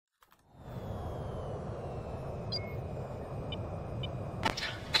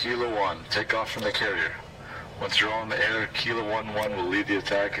Kilo 1, take off from the carrier. Once you're all in the air, Kilo 1-1 will lead the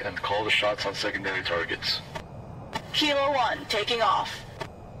attack and call the shots on secondary targets. Kilo 1, taking off.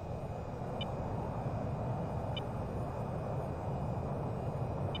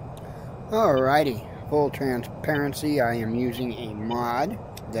 Alrighty, full transparency, I am using a mod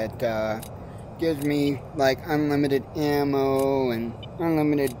that gives me like unlimited ammo and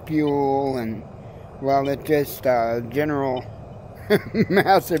unlimited fuel, and well, it's just a general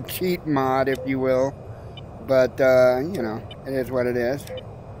massive cheat mod, if you will, but you know, it is what it is.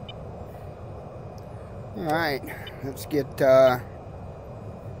 Alright, let's get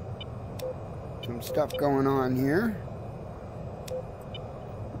some stuff going on here.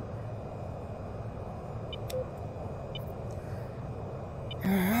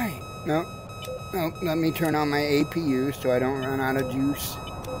 Alright, nope, let me turn on my APU so I don't run out of juice.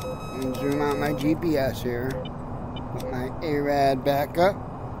 And zoom out my GPS here. Put my ARAD back up.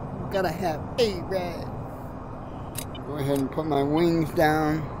 Gotta have ARAD. Go ahead and put my wings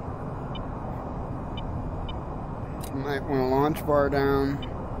down. Might want to launch bar down.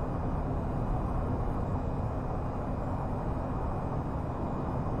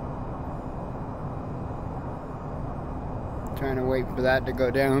 Trying to wait for that to go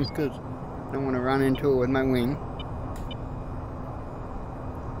down because I don't want to run into it with my wing.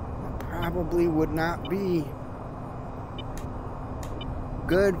 That probably would not be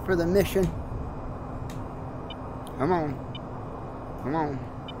good for the mission. Come on. Come on.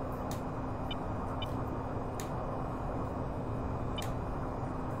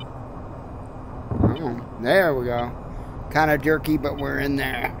 Come on. There we go. Kind of jerky, but we're in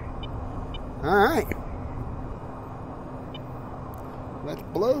there. Alright. Let's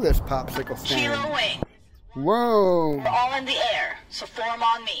blow this popsicle stand. Kilo wing. Whoa. We're all in the air, so form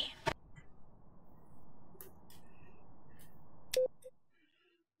on me.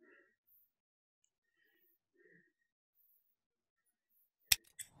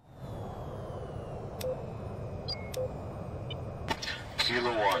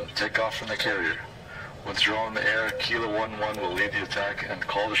 Kilo 1, take off from the carrier. Once you're all in the air, Kilo 1-1 will lead the attack and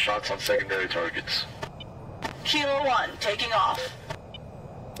call the shots on secondary targets. Kilo 1, taking off.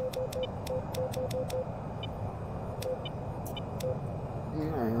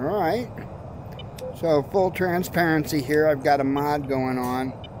 Alright. So full transparency here, I've got a mod going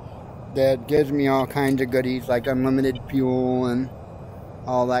on that gives me all kinds of goodies like unlimited fuel and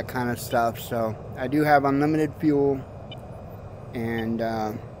all that kind of stuff. So I do have unlimited fuel, and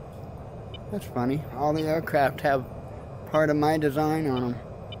that's funny. All the aircraft have part of my design on them.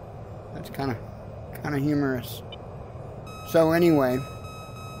 That's kind of humorous. So anyway,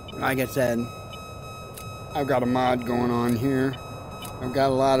 like I said, I've got a mod going on here. I've got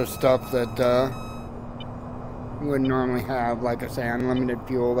a lot of stuff that you wouldn't normally have. Like I say, unlimited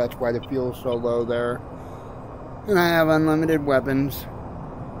fuel. That's why the fuel's so low there. And I have unlimited weapons.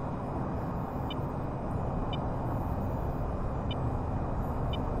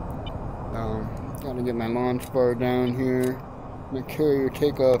 Gotta get my launch bar down here. My carrier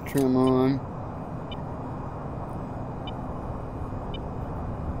takeoff trim on.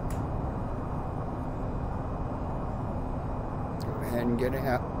 Go ahead and get it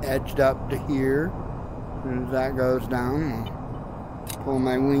edged up to here. As soon as that goes down, I'll pull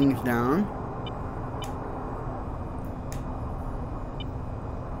my wings down.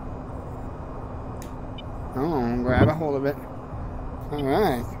 Oh, grab a hold of it.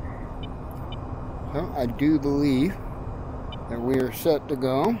 Alright. So I do believe that we are set to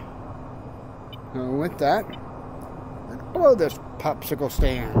go. So with that, let's blow this popsicle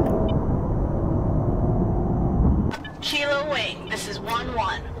stand. Kilo wing, this is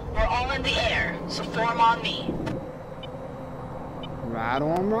 1-1. We're all in the air, so form on me. Right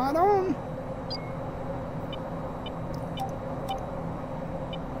on, right on.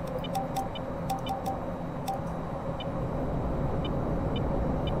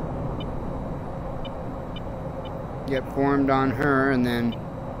 Get formed on her, and then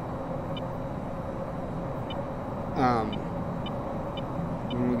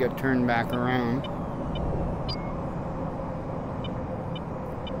when we get turned back around,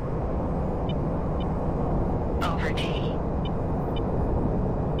 Over D.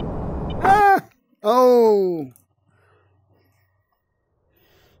 ah! Oh,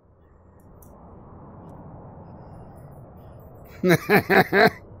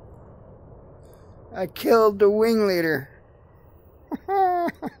 I killed the wing leader.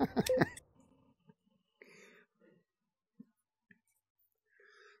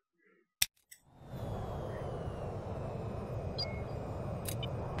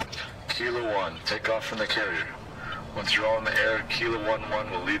 Kilo 1, take off from the carrier. Once you're all in the air, Kilo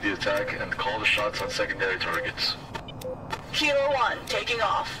 1-1 will lead the attack and call the shots on secondary targets. Kilo 1, taking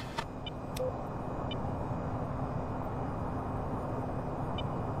off.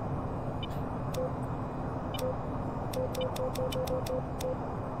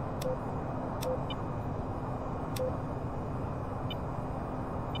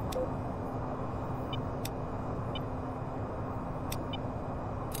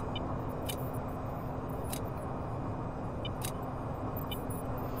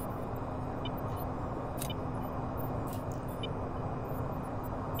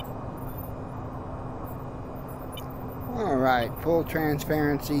 Alright, full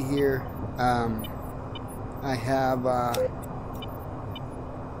transparency here. I have I'm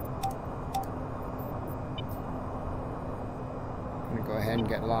gonna go ahead and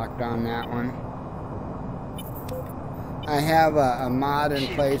get locked on that one. I have a mod in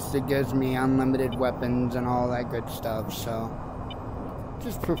place that gives me unlimited weapons and all that good stuff, so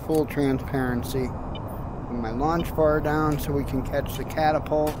just for full transparency. Put my launch bar down so we can catch the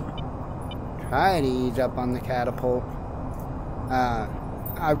catapult. Try to ease up on the catapult.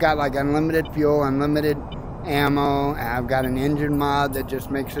 I've got like unlimited fuel, unlimited ammo. I've got an engine mod that just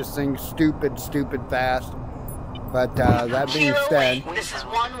makes this thing stupid fast. But that being said, this is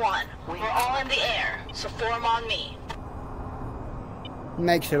 1-1. We're all in the air, so form on me.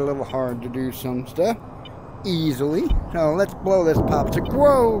 Makes it a little hard to do some stuff easily. So let's blow this popsicle.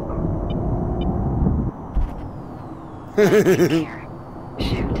 Whoa!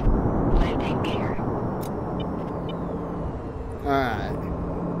 Shoot. Landing gear. Alright.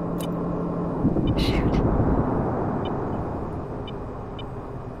 Shoot.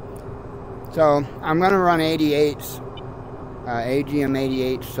 So I'm going to run 88s, AGM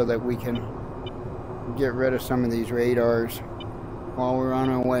 88s, so that we can get rid of some of these radars while we're on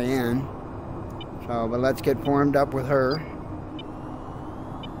our way in. So, but let's get formed up with her.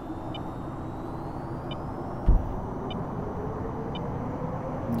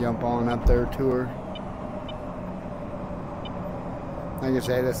 Jump on up there to her. Like I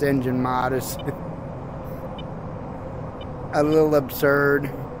say, this engine mod is a little absurd.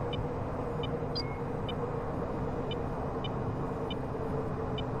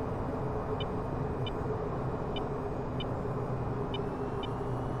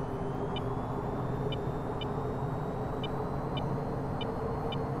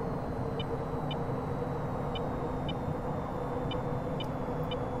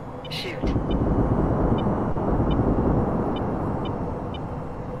 Shoot.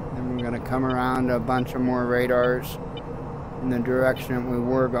 Then we're going to come around a bunch of more radars in the direction we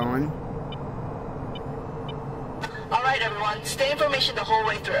were going. Alright everyone, stay in formation the whole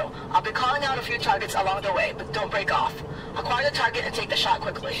way through. I'll be calling out a few targets along the way, but don't break off. Acquire the target and take the shot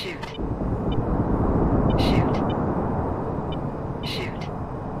quickly. Shoot. Shoot. Shoot.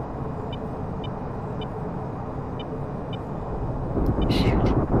 Shoot.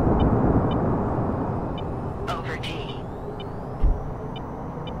 Over T.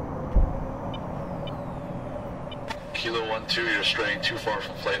 Kilo 1-2, you're straying too far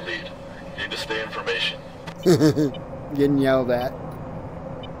from flight lead. You need to stay in formation. Getting yelled at.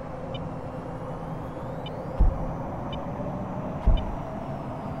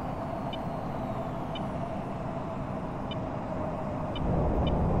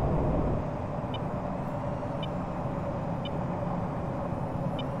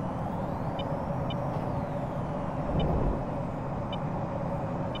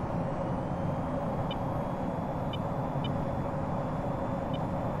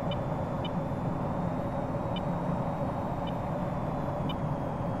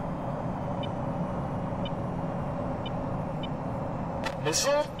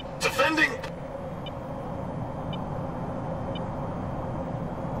 Missile? Defending!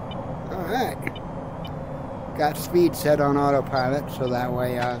 Alright. Got speed set on autopilot, so that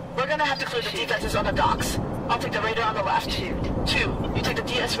way, We're gonna have to clear the defenses on the docks. I'll take the radar on the left. 2, you take the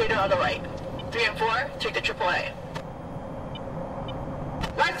DS radar on the right. 3 and 4, take the AAA.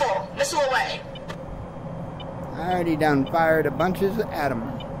 Rifle, missile away. I already done fired a bunches at them.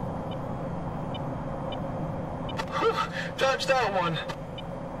 Whew, dodged that one.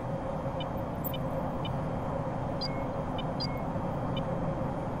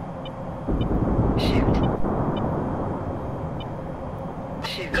 Shoot.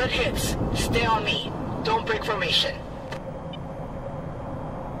 Good hits. Stay on me. Don't break formation.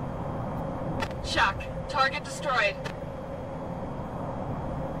 Shock. Target destroyed.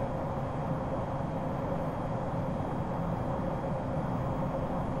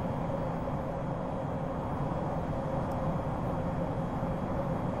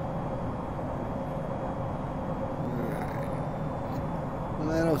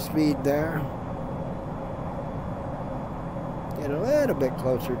 Little speed there. Get a little bit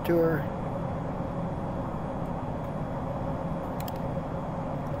closer to her.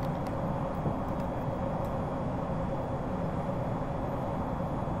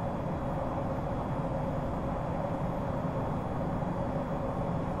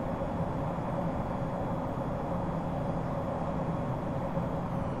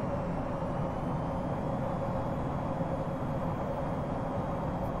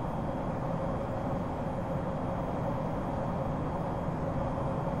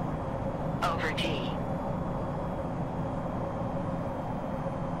 Over T.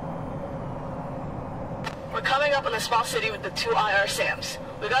 We're coming up on the small city with the 2 IR SAMs.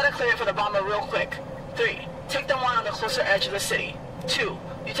 We gotta clear it for the bomber real quick. 3. Take the one on the closer edge of the city. 2.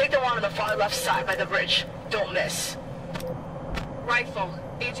 You take the one on the far left side by the bridge. Don't miss. Rifle.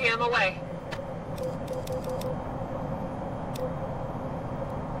 AGM away.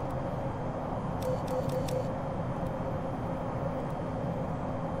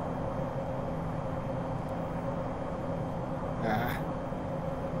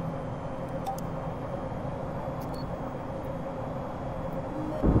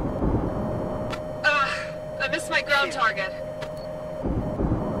 I missed my ground target.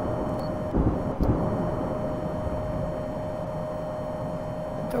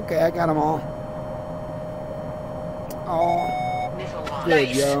 It's okay, I got them all. Oh, good,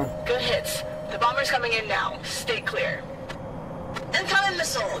 Nice. yo. Good hits. The bomber's coming in now. Stay clear. Incoming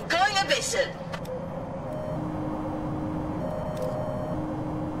missile. Going evasive.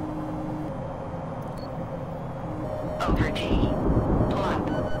 Over T. Pull up.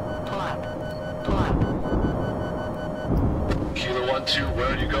 Pull up. Pull up. Kilo 1-2, where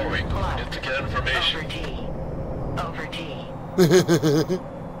are you going? Pull up. Need to get information. Over T.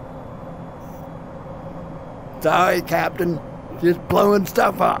 Sorry, Captain. Just blowing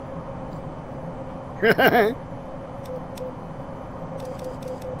stuff up.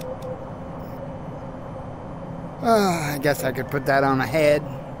 I guess I could put that on a head.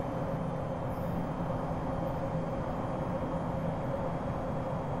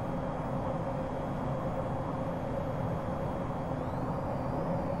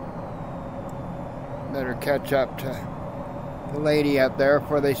 Better catch up to the lady up there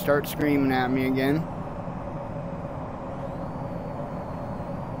before they start screaming at me again.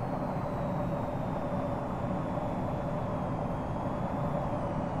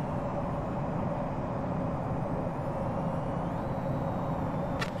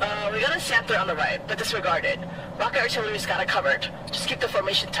 We got a sampler on the right, but disregard it. Rocket artillery's got it covered. Just keep the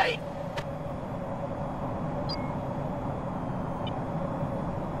formation tight.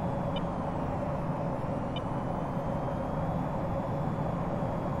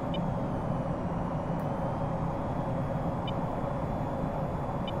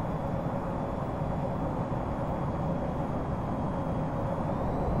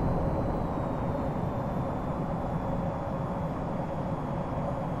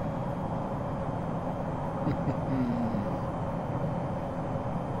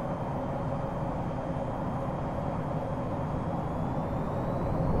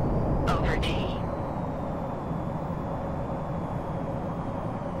 Over T.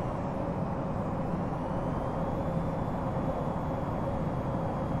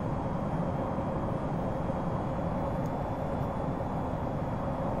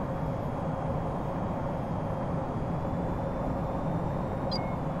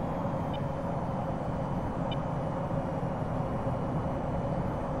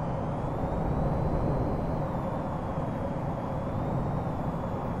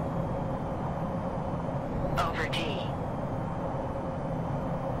 Over T.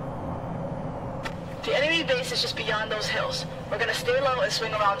 The enemy base is just beyond those hills. We're gonna stay low and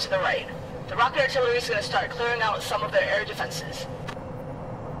swing around to the right. The rocket artillery is gonna start clearing out some of their air defenses.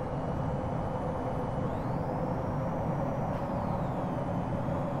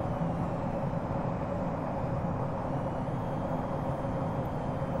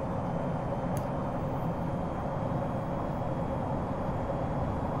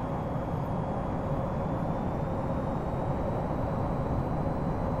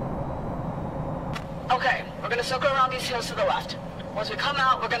 Okay, we're gonna circle around these hills to the left. Once we come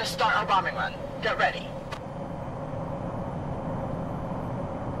out, we're gonna start our bombing run. Get ready.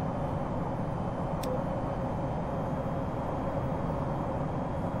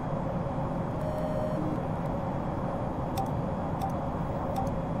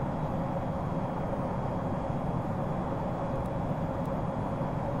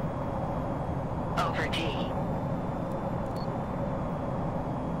 Over T.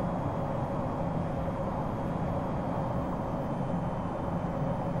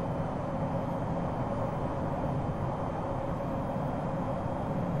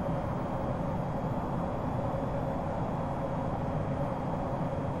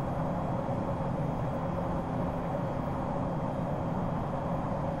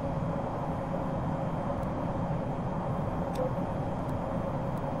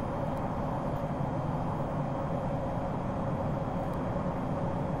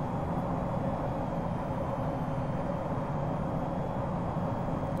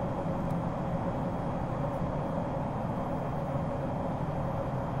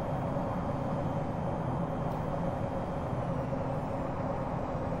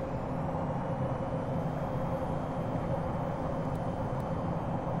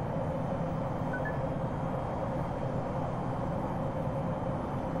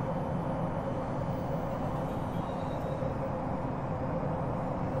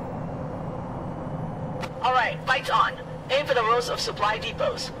 Alright, fights on. Aim for the rows of supply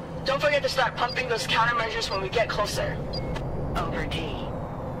depots. Don't forget to start pumping those countermeasures when we get closer. Over T.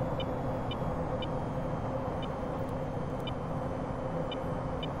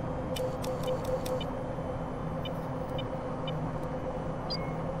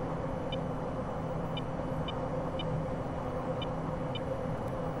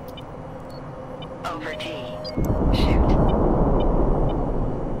 Over T. Shoot.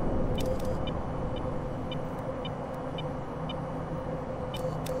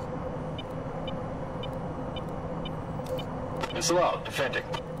 Missile out. Defending.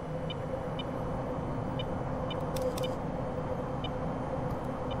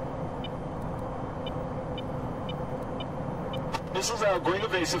 Missiles out. Going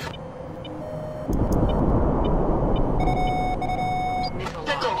evasive. Missile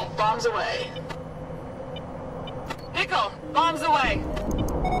Pickle, launch. bombs away. Pickle, bombs away.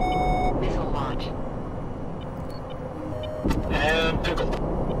 Missile launch. And pickle.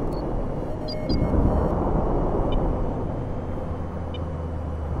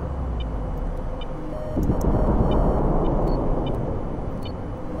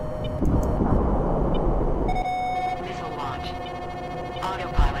 Missile launch.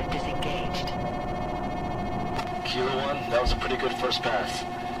 Autopilot disengaged. Kilo 1, that was a pretty good first pass.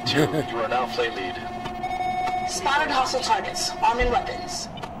 2, you are now flight lead. Spotted hostile targets. Arming weapons.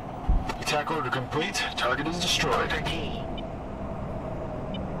 Attack order complete. Target is destroyed. Over T.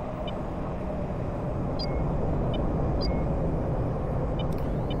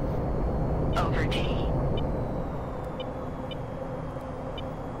 Over T.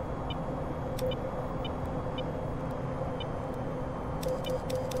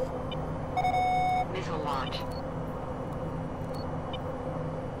 Missile launch.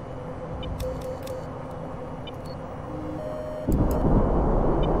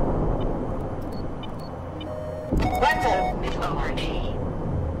 Rifle. Missile over T.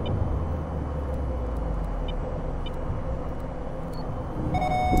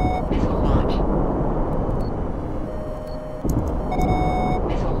 Missile launch.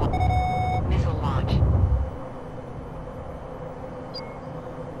 Missile launch.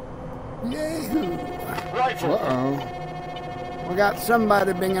 Yahoo! Rifle. Uh-oh. We got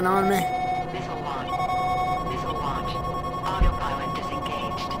somebody binging on me. Missile launch. Missile launch. Autopilot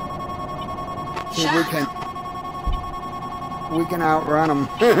disengaged. See, we can outrun them.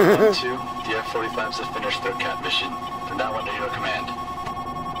 2, the F-45s have finished their cat mission. They're now under your command.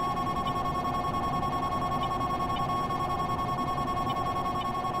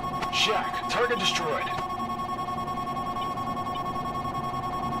 Shack, target destroyed.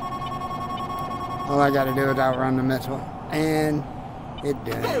 All I gotta do is outrun the missile. And it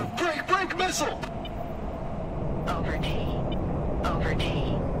did. Break missile! Over T. Over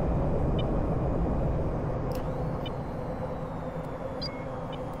T.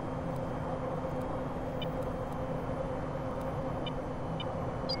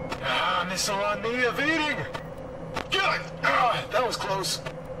 Missile on me, evading! Good! That was close.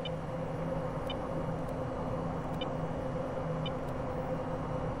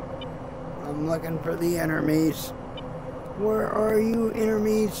 I'm looking for the enemies. Where are you,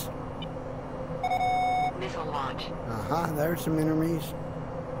 enemies? Missile launch. Uh-huh, there's some enemies.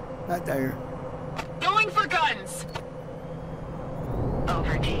 Right there. Going for guns.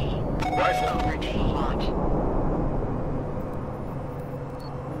 Over T. Rifle. Over T. Launch.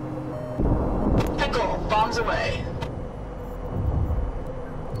 Pickle, bombs away.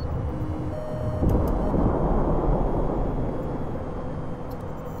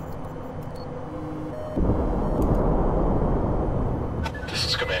 This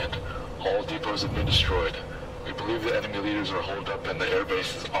is command. All depots have been destroyed. We believe the enemy leaders are holed up in the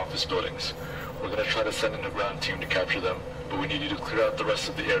airbase's office buildings. We're gonna try to send in a ground team to capture them, but we need you to clear out the rest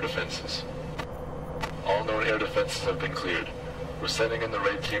of the air defenses. All known air defenses have been cleared. We're sending in the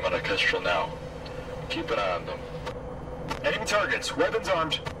raid team on a Kestrel now. Keep an eye on them. Enemy targets, weapons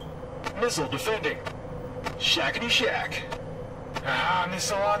armed. Missile defending. Shackety shack.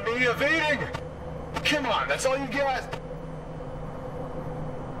 Missile on me, evading! Come on, that's all you got?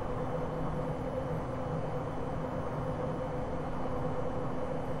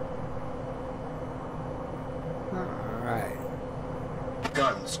 Alright.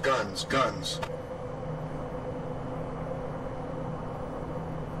 Guns, guns, guns.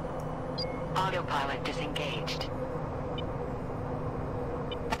 Autopilot disengaged.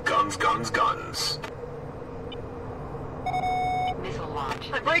 Guns, guns, guns. Missile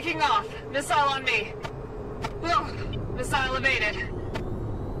launch. I'm breaking off. Missile on me. Ugh, missile evaded.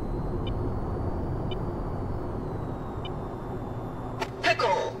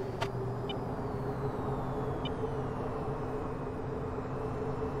 Pickle.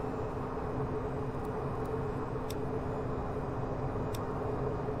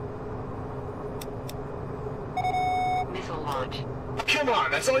 Come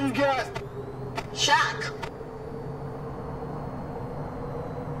on, that's all you got? Shack.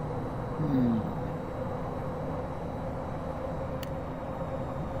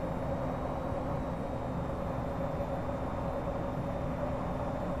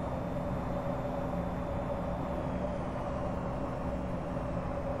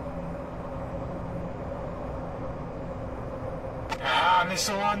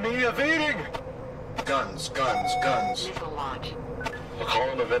 Missile on me, evading! Guns, guns, guns. Missile launch. A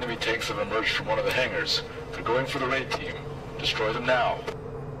column of enemy tanks have emerged from one of the hangars. They're going for the raid team. Destroy them now.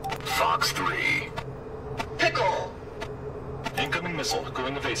 Fox 3. Pickle. Incoming missile,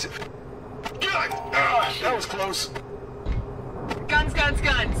 going evasive. God! That was close. Guns, guns,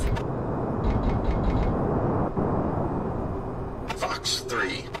 guns. Fox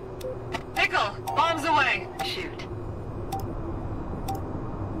 3. Pickle, bombs away. Shoot.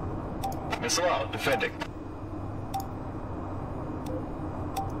 Missile out, defending.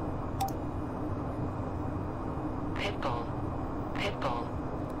 Pitbull. Pitbull.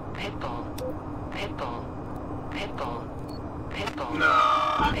 Pitbull. Pitbull. Pitbull. Pitbull.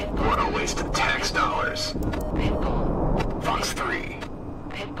 Nah, Pitbull. what a waste of tax dollars. Pitbull. Fox 3.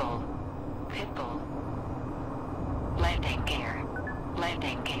 Pitbull. Pitbull. Landing gear.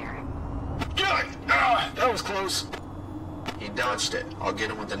 Landing gear. God! That was close. He dodged it. I'll get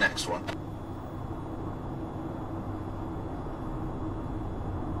him with the next one.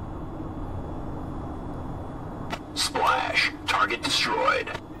 Splash. Target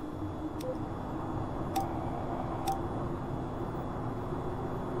destroyed.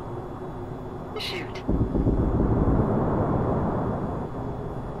 Shoot.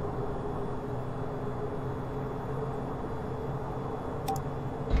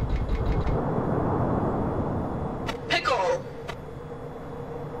 Pickle.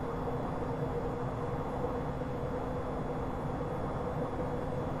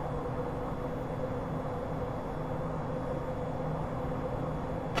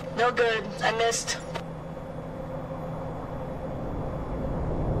 No good. I missed.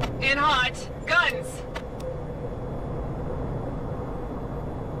 In hot. Guns.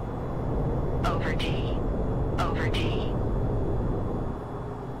 Over T. Over T.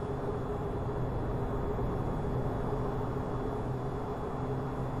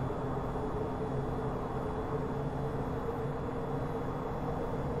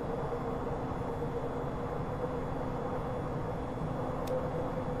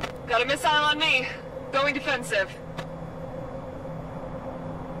 Got a missile on me. Going defensive.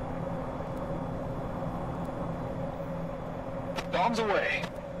 Bombs away.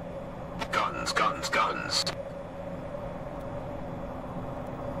 Guns, guns, guns.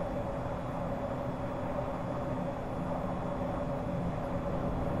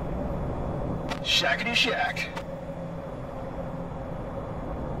 Shackety shack.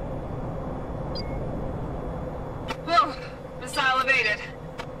 Whoa. Missile evaded.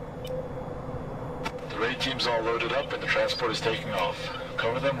 The raid team's all loaded up and the transport is taking off.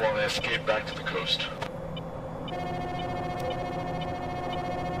 Cover them while they escape back to the coast.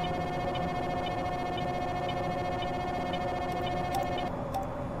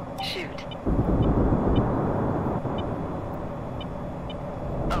 Shoot.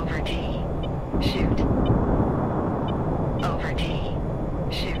 Over T. Shoot. Over T.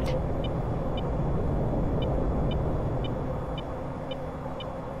 Shoot.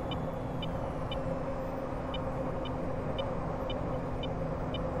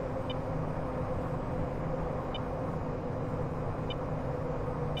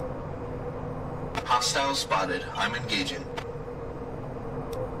 Hostile spotted. I'm engaging.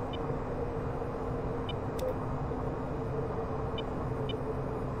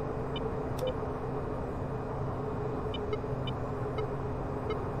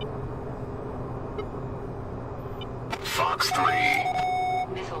 Fox 3.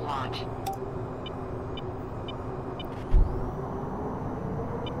 Missile launch.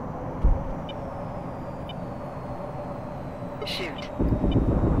 Shoot.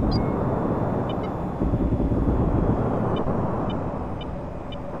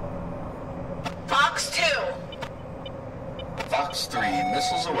 Fox 2. Fox 3.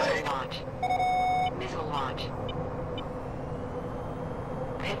 Missiles away. Missile launch. Missile launch.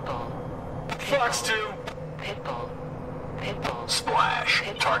 Pitbull. Fox 2. Pitbull. Pitbull. Splash.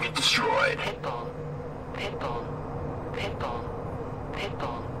 Target destroyed. Pitbull. Pitbull. Pitbull.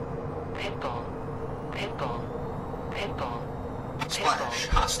 Pitbull. Pitbull. Pitbull. Pitbull. Splash.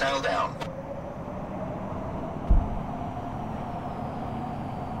 Hostile down.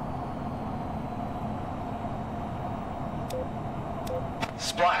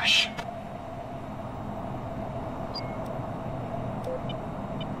 Splash.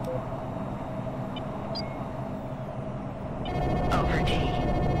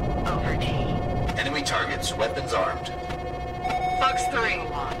 targets, weapons armed. Fox 3.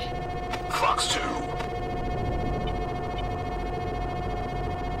 Launch. Fox 2.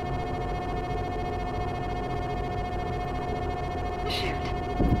 Shoot.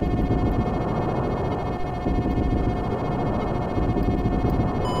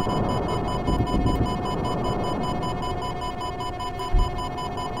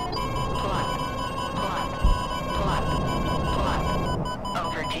 Pull up. Pull up. Pull up. Pull up.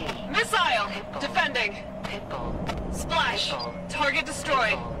 Over T. Missile! Pitbull. Defending. Pitbull. Splash! Pitbull. Target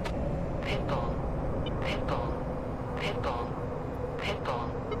destroyed. Pitbull. Pitbull. Pitbull. Pitbull.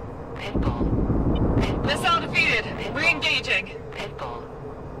 Pitbull. Pitbull. Missile defeated. Pitbull. Re-engaging. Pitbull.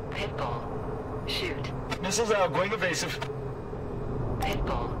 Pitbull. Shoot. Missiles out, going evasive.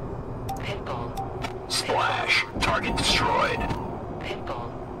 Pitbull. Pitbull. Splash. Target destroyed.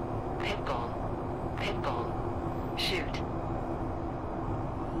 Pitbull. Pitbull. Pitbull. Shoot.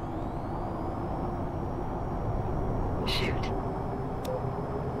 Shoot.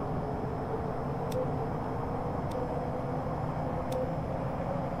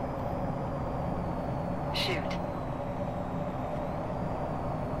 Shoot.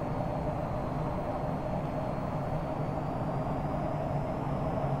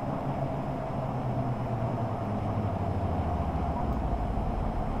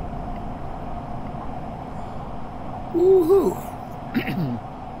 Woohoo!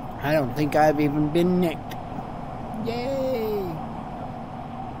 I don't think I've even been nicked. Yay!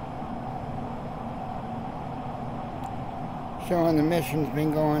 Showing the mission's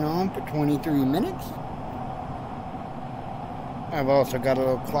been going on for 23 minutes. I've also got a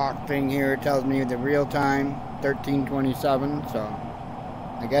little clock thing here. It tells me the real time, 13:27, so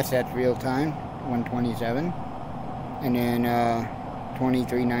I guess that's real time, 1:27. And then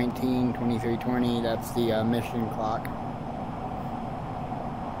 23:19, 23:20, that's the mission clock.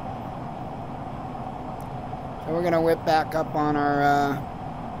 So we're going to whip back up on our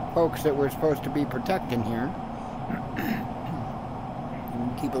folks that we're supposed to be protecting here.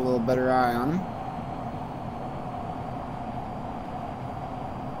 And keep a little better eye on them.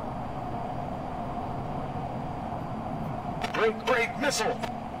 Break, missile!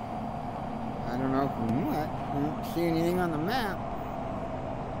 I don't know from what. I don't see anything on the map.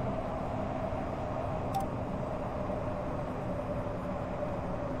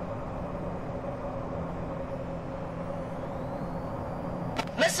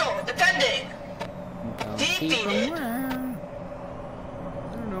 Missile defending. Don't see Defeated. from where.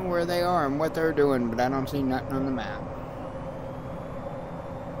 I don't know where they are and what they're doing, but I don't see nothing on the map.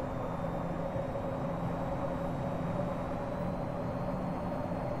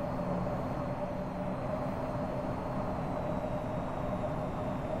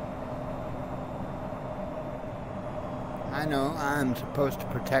 I know I'm supposed to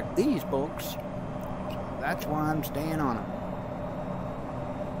protect these folks, so that's why I'm staying on them.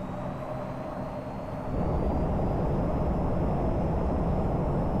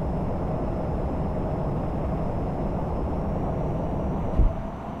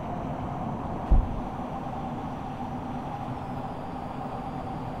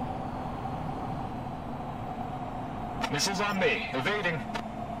 Missiles on me, evading.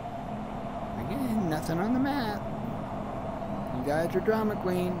 Again, nothing on the map. You guys are drama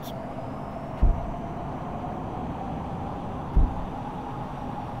queens.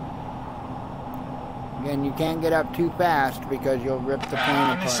 Again, you can't get up too fast because you'll rip the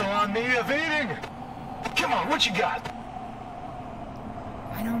plane Missile apart. on me, evading. Come on, what you got?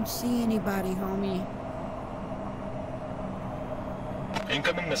 I don't see anybody, homie.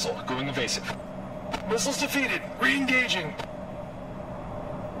 Incoming missile, going evasive. Missiles defeated, re-engaging.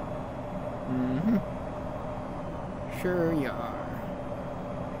 Mm-hmm. Sure you are.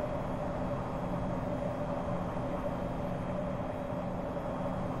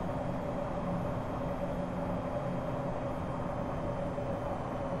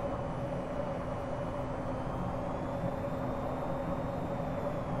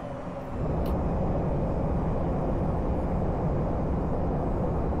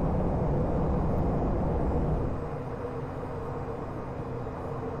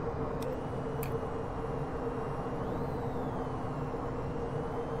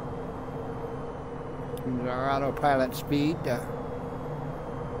 Here's our autopilot speed.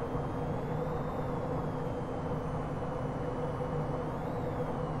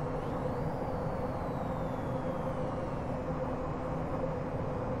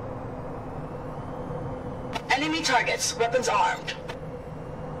 Enemy targets, weapons armed.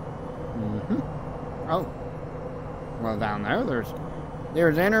 Mm-hmm. Oh. Well, down there,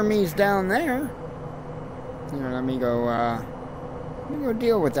 there's enemies down there. Here, let me go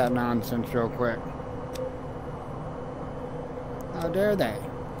deal with that nonsense real quick. How dare they?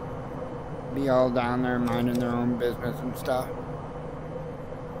 Be all down there minding their own business and stuff.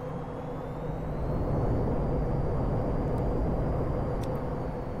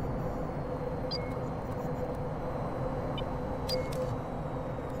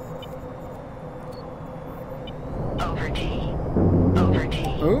 Over T. Over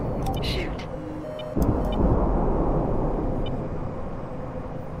T. Oop. Shoot.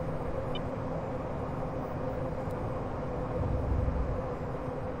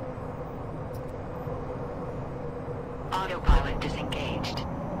 Autopilot disengaged.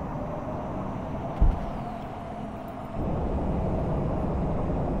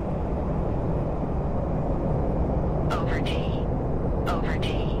 Over T. Over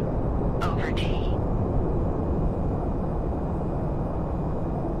T. Over T.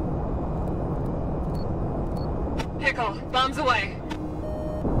 Pickle, bombs away.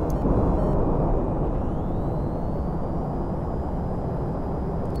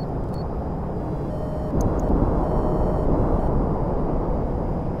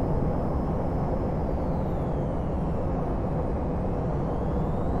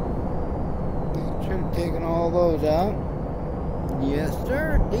 Should have taken all those out. Yes,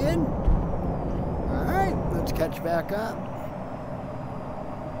 sir, it did. Alright, let's catch back up.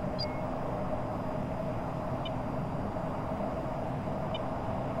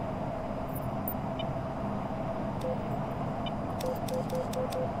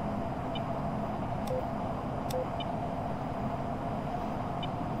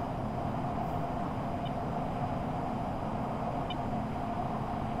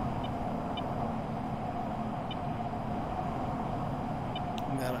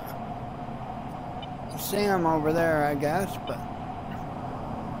 Got a Sam over there, I guess, but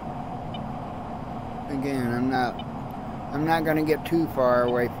again, I'm not gonna get too far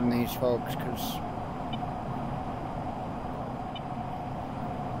away from these folks because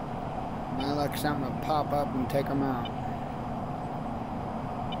might like something to pop up and take them out.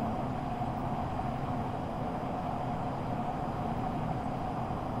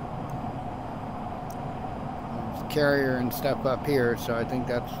 Carrier and stuff up here, so I think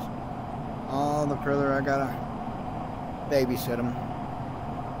that's all the further I gotta babysit them.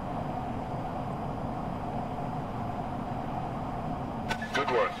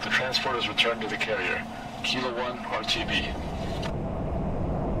 Good work. The transport is returned to the carrier. Kilo 1 RTB.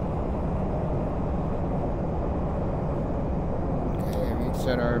 Okay,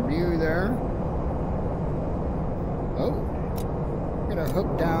 reset our view there. Oh, get our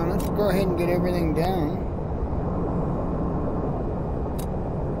hook down. Let's go ahead and get everything down.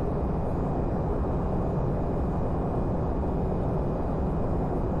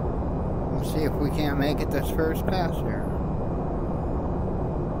 See if we can't make it this first pass here.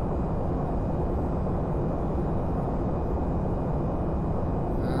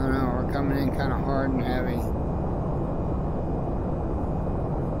 I don't know, we're coming in kind of hard and heavy.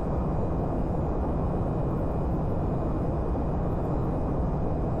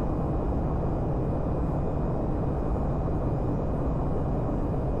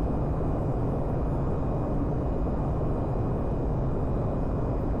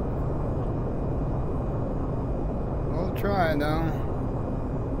 Try though.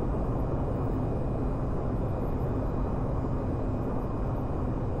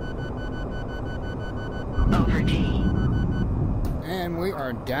 Over T. And we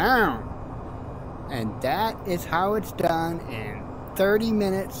are down. And that is how it's done in 30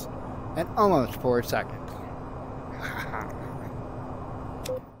 minutes and almost 4 seconds.